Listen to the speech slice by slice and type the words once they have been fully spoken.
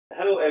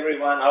Hello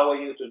everyone, how are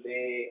you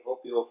today?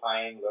 Hope you are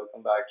fine. Welcome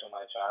back to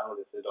my channel.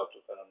 This is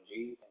Dr.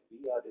 Karamji and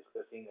we are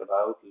discussing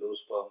about low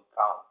sperm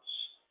counts.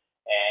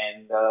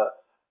 And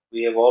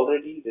we have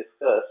already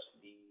discussed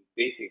the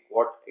basic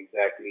what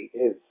exactly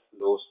is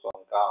low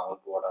sperm count,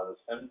 what are the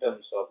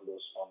symptoms of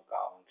low sperm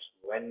counts,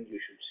 when you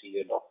should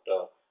see a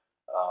doctor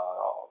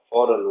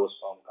for a low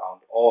sperm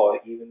count,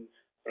 or even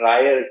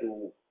prior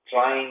to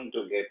trying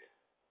to get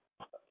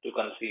to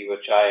conceive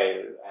a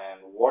child,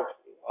 and what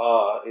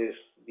is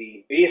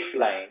the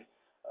baseline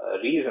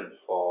reason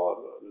for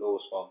low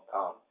sperm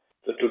count.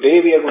 So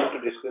today we are going to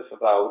discuss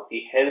about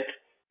the health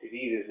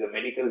diseases, the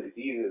medical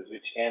diseases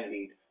which can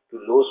lead to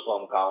low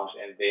sperm counts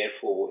and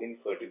therefore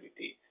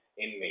infertility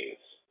in males.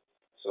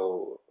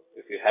 So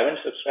if you haven't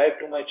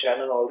subscribed to my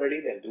channel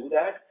already, then do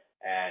that,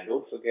 and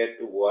don't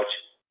forget to watch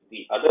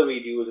the other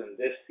videos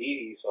in this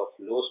series of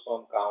low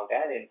sperm count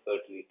and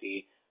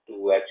infertility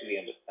to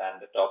actually understand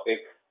the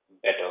topic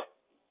better,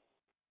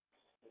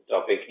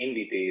 in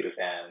details,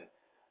 and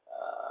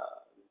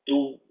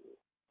do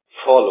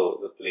follow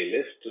the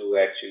playlist to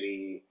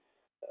actually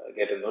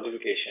get a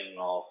notification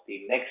of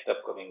the next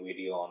upcoming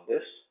video on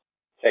this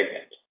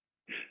segment.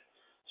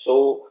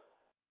 So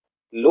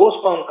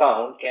low sperm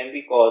count can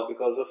be caused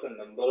because of a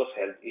number of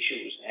health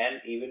issues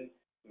and even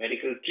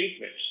medical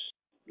treatments.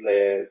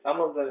 Some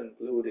of them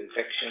include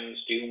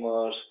infections,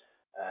 tumors,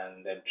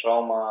 and then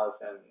traumas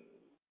and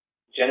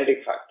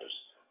genetic factors.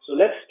 So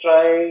let's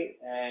try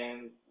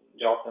and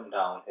jot them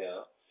down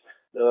here.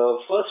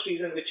 The first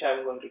reason which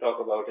I'm going to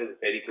talk about is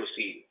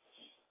varicocele.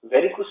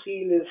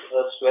 Varicocele is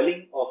a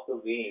swelling of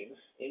the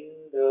veins in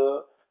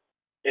the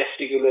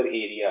testicular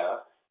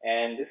area,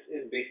 and this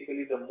is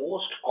basically the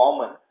most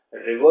common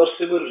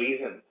reversible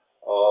reason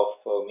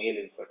of male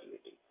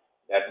infertility.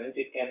 That means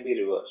it can be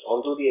reversed.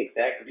 Although the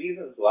exact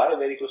reasons why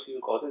varicocele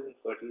causes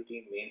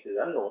infertility in males is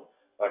unknown,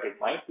 but it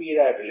might be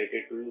that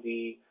related to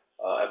the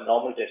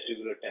abnormal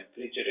testicular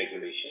temperature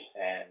regulation,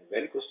 and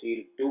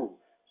varicocele do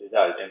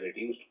result in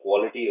reduced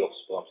quality of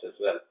sperms as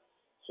well.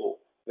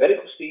 So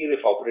varicocele,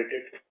 if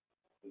operated,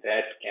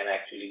 that can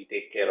actually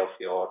take care of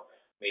your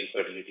male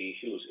fertility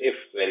issues if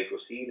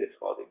varicocele is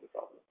causing the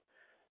problem.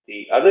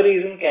 The other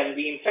reason can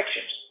be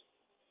infections.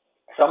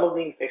 Some of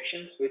the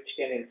infections which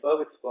can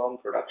interfere with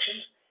sperm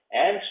production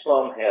and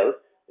sperm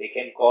health, they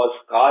can cause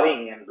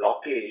scarring and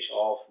blockage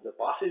of the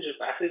passage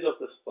of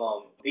the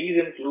sperm. These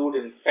include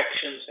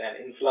infections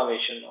and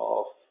inflammation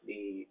of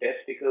the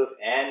testicles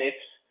and its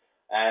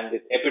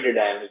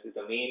epididymis, which is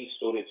the main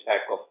storage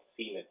sac of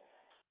semen.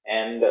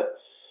 And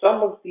some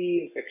of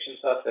the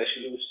infections are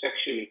sexually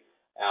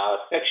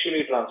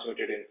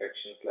transmitted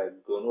infections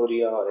like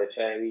gonorrhea or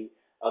HIV.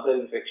 Other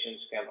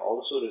infections can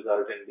also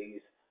result in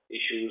these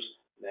issues.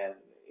 Then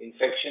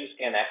infections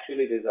can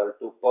actually result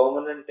to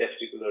permanent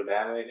testicular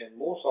damage, and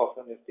most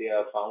often if they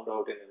are found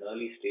out in an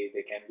early stage,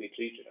 they can be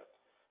treated up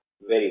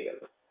very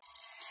well.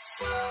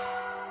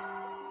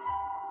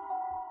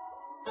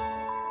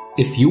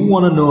 If you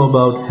want to know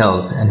about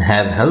health and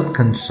have health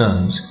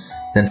concerns,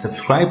 then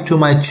subscribe to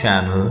my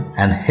channel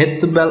and hit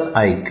the bell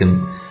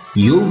icon.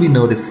 You'll be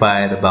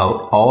notified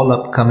about all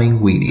upcoming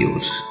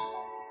videos.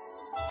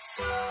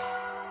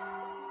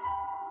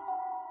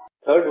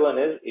 Third one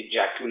is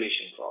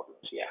ejaculation problems.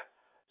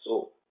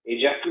 So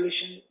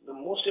ejaculation, the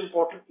most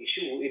important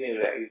issue in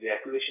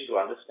ejaculation to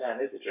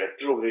understand is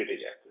retrograde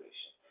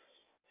ejaculation.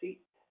 See,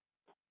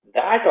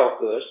 that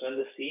occurs when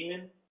the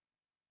semen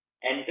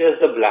enters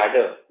the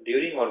bladder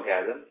during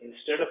orgasm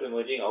instead of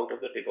emerging out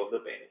of the tip of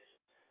the penis.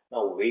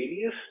 Now,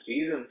 various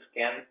reasons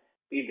can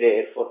be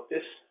there for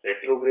this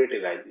retrograde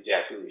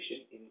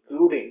ejaculation,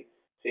 including,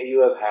 say,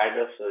 you have had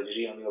a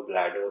surgery on your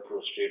bladder,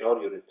 prostate,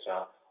 or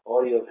urethra,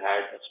 or you have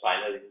had a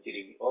spinal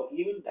injury, or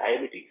even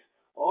diabetes,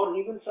 or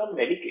even some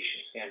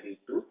medications can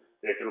lead to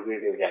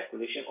retrograde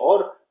ejaculation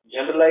or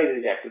generalized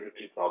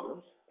ejaculatory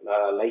problems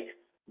like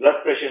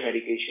blood pressure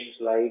medications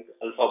like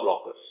alpha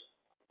blockers,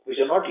 which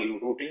are not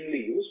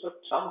routinely used but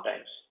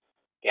sometimes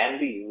can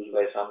be used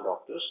by some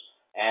doctors,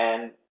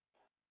 and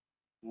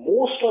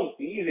most of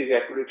these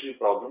ejaculatory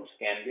problems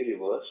can be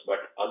reversed,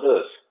 but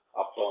others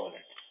are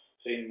permanent.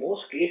 So in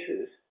most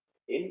cases,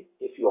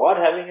 if you are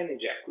having an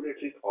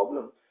ejaculatory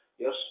problem,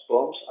 your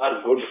sperms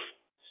are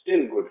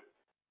still good,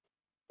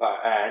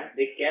 and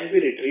they can be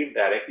retrieved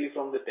directly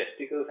from the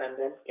testicles and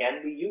then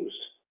can be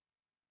used.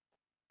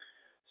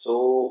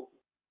 So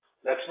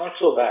that's not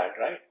so bad,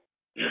 right?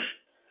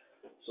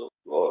 So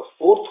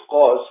fourth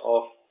cause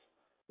of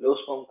low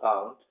sperm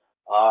count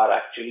are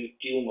actually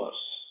tumors,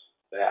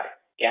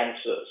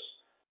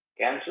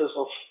 cancers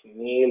of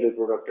male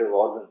reproductive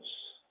organs,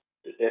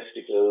 the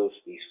testicles,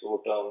 the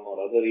scrotum,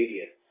 or other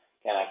areas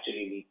can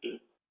actually lead to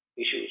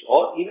issues,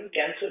 or even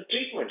cancer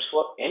treatments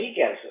for any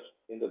cancer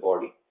in the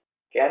body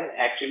can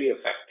actually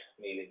affect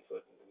male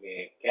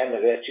infertility, can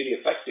actually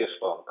affect your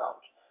sperm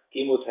count.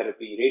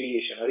 Chemotherapy,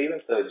 radiation, or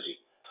even surgery,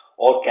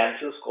 or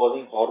cancers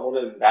causing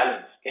hormonal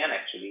imbalance can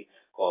actually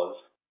cause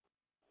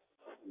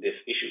these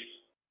issues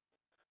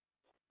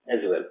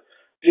as well.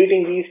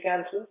 Treating these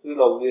cancers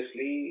will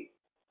obviously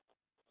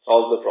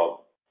solve the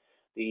problem.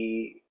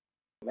 The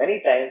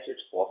Many times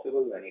it's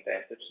possible, many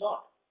times it's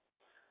not.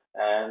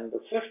 And the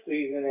fifth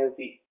reason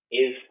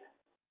is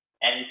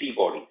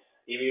antibodies,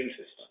 immune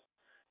system.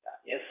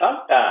 Yeah,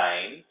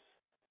 sometimes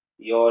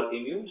your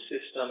immune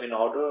system, in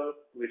order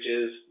which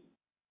is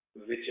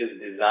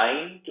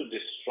designed to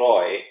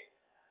destroy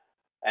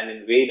an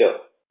invader,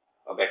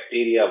 a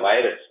bacteria,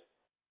 virus,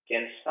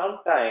 can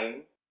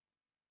sometimes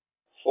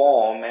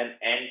form an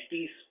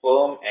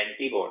anti-sperm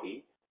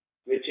antibody,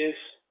 which is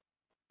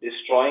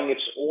destroying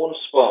its own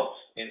sperms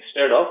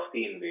instead of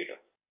the invader.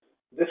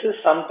 This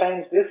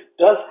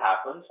does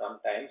happen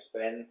sometimes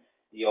when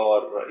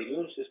your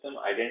immune system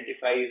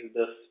identifies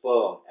the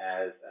sperm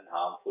as an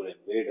harmful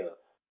invader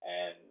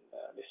and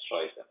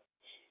destroys them.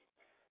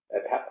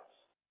 That happens.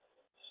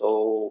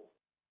 So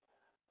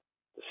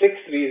the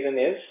sixth reason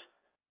is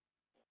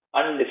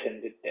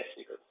undescended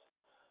testicles.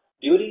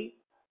 During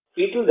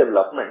fetal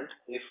development,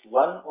 if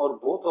one or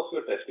both of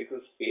your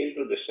testicles fail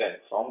to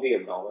descend from the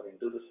abdomen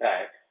into the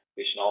sac,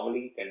 which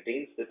normally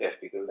contains the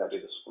testicle, that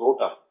is the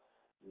scrotum,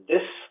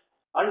 this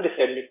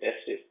undescended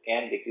testis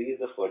can decrease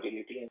the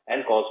fertility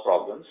and cause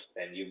problems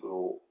when you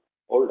grow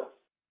older.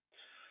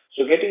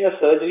 So getting a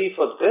surgery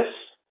for this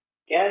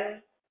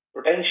can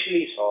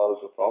potentially solve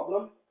the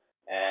problem.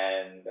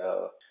 And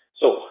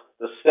so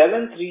the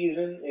seventh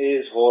reason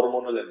is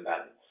hormonal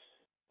imbalance.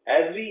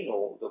 As we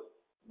know,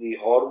 the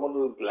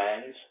hormonal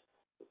glands,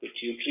 the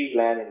pituitary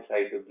gland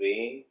inside the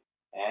brain,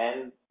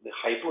 and the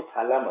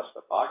hypothalamus,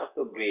 the part of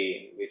the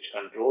brain which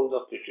controls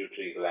the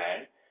pituitary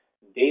gland,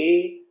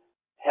 they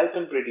help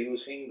in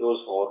producing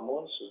those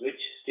hormones which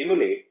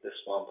stimulate the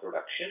sperm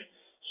production.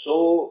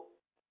 So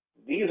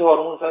these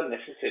hormones are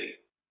necessary.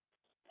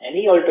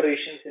 Any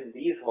alterations in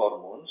these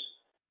hormones,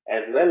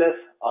 as well as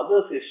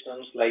other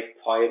systems like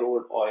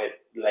thyroid or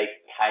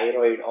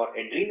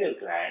adrenal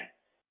gland,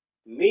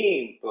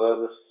 may impair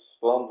the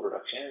sperm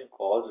production and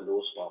cause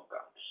low sperm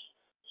counts.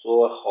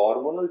 So a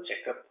hormonal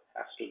checkup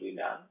has to be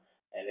done,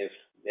 and if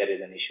there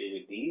is an issue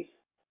with these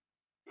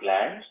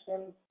glands,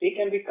 then they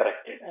can be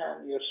corrected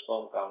and your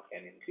sperm count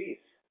can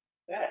increase.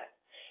 Yeah.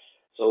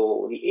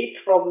 So the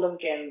eighth problem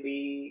can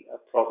be a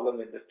problem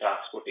in the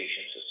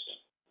transportation system.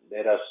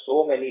 There are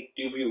so many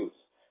tubules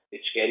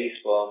which carry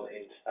sperm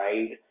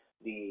inside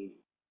the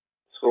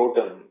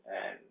scrotum,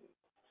 and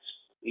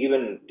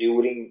even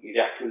during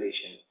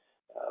ejaculation,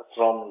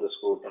 from the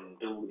scrotum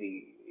to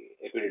the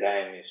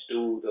epididymis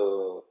to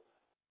the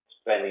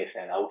penis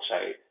and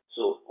outside.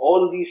 So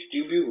all these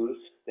tubules,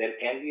 there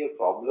can be a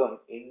problem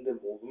in the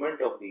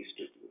movement of these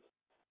tubules.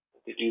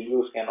 The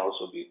tubules can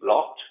also be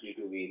blocked due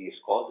to various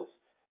causes,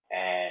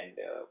 and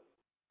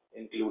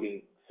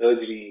including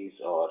surgeries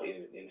or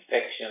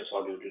infections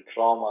or due to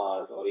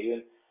traumas or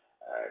even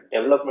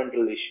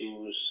developmental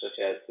issues such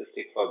as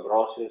cystic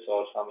fibrosis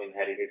or some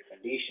inherited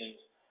conditions.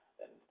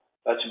 And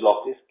such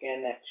blockages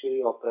can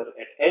actually occur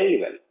at any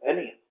level.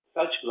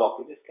 Such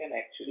blockages can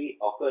actually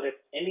occur at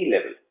any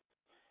level.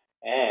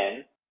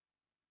 And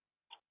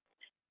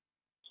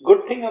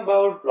good thing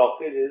about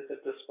blockage is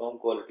that the sperm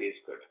quality is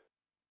good,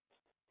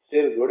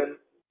 still good, and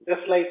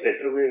just like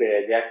retrograde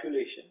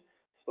ejaculation,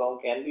 sperm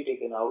can be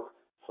taken out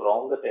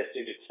from the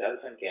testis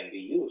itself and can be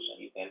used,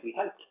 and you can be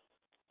helped.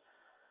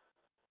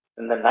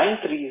 And the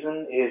ninth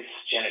reason is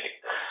genetic,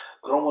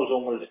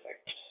 chromosomal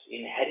defects,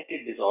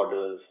 inherited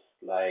disorders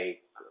like,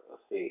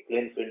 say,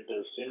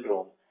 Klinefelter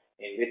syndrome,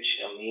 in which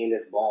a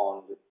male is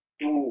born with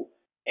two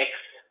X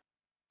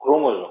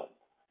chromosome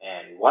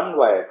and one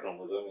Y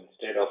chromosome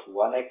instead of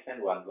one X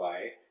and one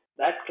Y.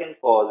 That can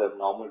cause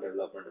abnormal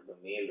development of the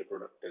male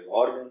reproductive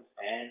organs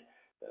and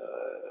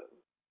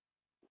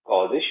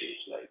cause issues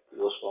like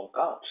low sperm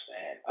counts.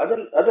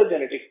 And other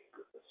genetic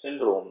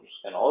syndromes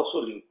can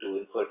also lead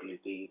to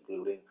infertility,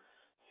 including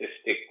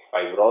cystic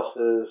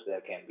fibrosis.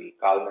 There can be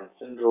Kallmann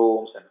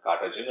syndromes and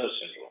Carter-Jenner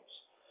syndromes.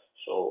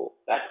 So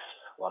that's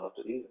one of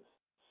the reasons.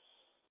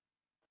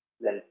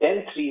 Then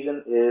 10th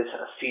reason is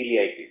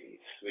celiac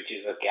disease, which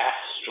is a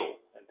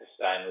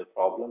gastrointestinal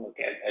problem,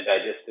 a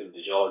digestive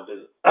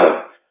disorder,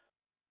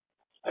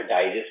 a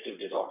digestive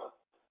disorder.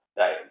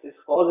 This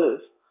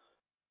causes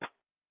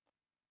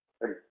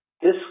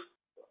this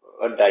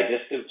a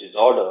digestive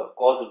disorder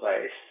caused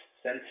by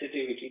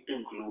sensitivity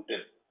to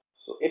gluten.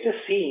 So it is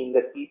seen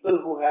that people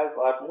who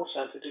are more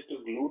sensitive to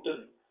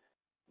gluten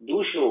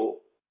do show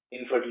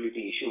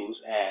infertility issues,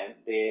 and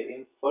their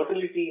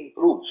infertility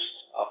improves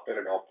after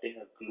adopting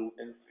a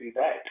gluten-free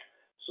diet.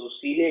 So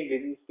celiac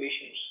disease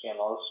patients can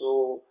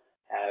also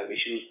have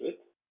issues with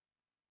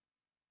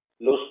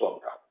low sperm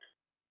count.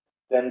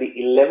 Then the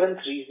 11th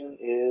reason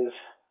is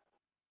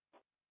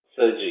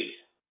surgeries.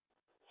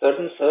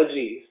 Certain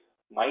surgeries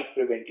might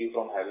prevent you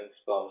from having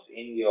sperms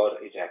in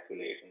your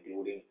ejaculate,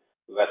 including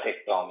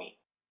vasectomy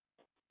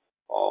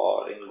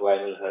or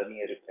inguinal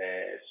hernia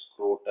repairs,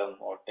 scrotum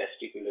or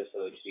testicular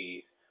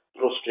surgeries,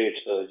 prostate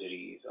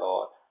surgeries,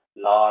 or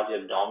large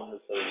abdominal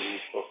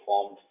surgeries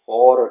performed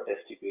for a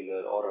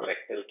testicular or a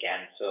rectal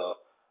cancer,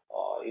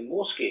 in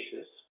most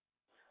cases.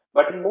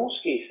 But in most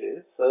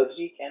cases,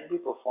 surgery can be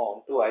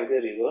performed to either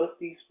reverse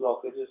these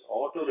blockages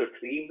or to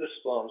retrieve the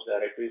sperms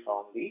directly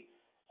from the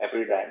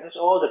epididymis,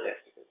 or the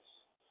testicles.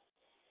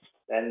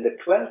 Then the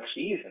 12th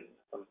reason,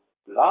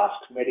 the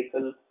last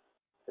medical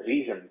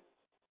reason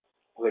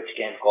which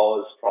can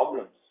cause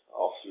problems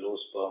of low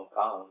sperm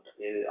count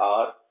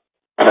are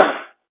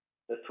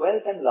the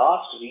 12th and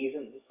last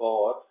reason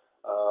for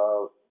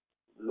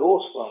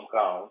low sperm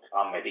count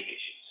are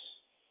medications.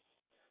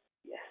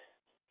 Yes.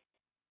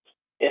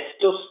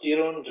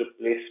 Testosterone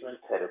replacement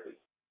therapy.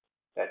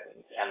 That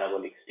means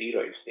anabolic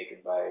steroids taken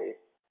by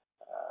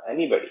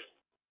anybody,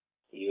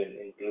 even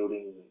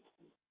including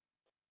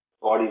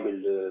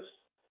bodybuilders,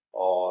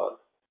 or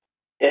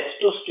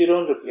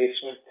testosterone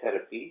replacement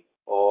therapy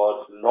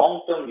or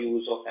long-term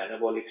use of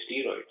anabolic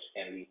steroids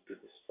can lead to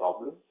this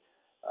problem.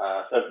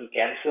 Certain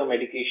cancer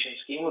medications,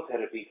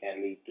 chemotherapy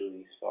can lead to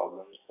these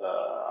problems.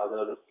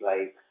 Others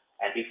like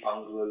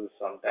antifungals,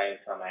 sometimes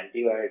some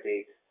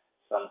antibiotics,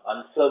 some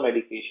answer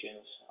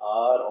medications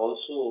are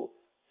also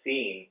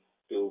seen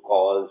to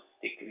cause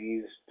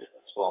decreased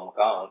sperm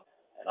count.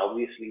 And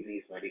obviously,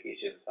 these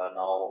medications are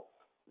now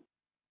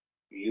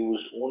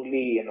used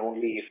only and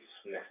only if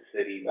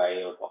necessary by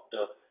your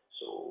doctor.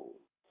 So,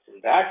 in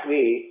that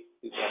way,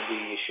 you can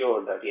be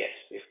assured that yes,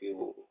 if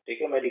you take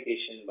a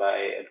medication by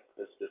a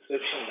doctor's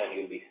prescription, then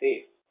you'll be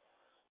safe.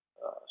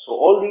 So,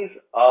 all these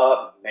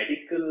are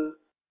medical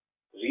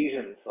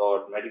reasons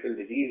or medical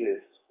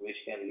diseases which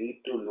can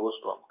lead to low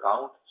sperm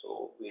count.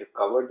 So, we have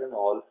covered them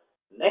all.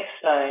 Next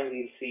time,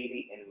 we'll see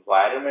the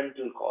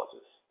environmental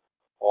causes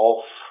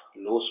of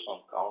low sperm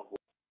count.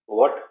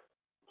 What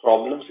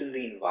problems in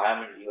the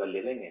environment you are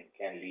living in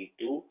can lead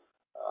to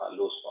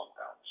low sperm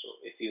count. So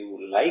if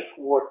you like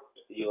what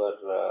you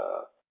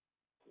are,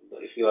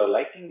 if you are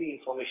liking the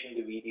information,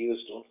 the videos,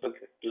 don't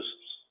forget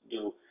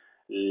to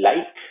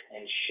like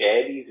and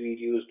share these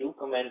videos. Do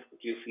comment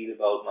what you feel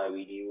about my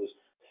videos.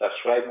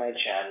 Subscribe my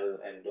channel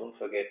and don't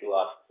forget to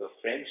ask your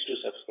friends to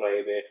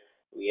subscribe it.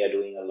 We are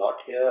doing a lot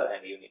here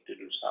and you need to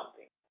do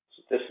something.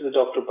 So this is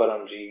Dr.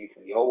 Paramjeet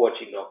and you're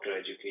watching Doctor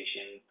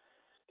Education.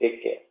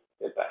 Take care.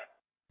 Goodbye.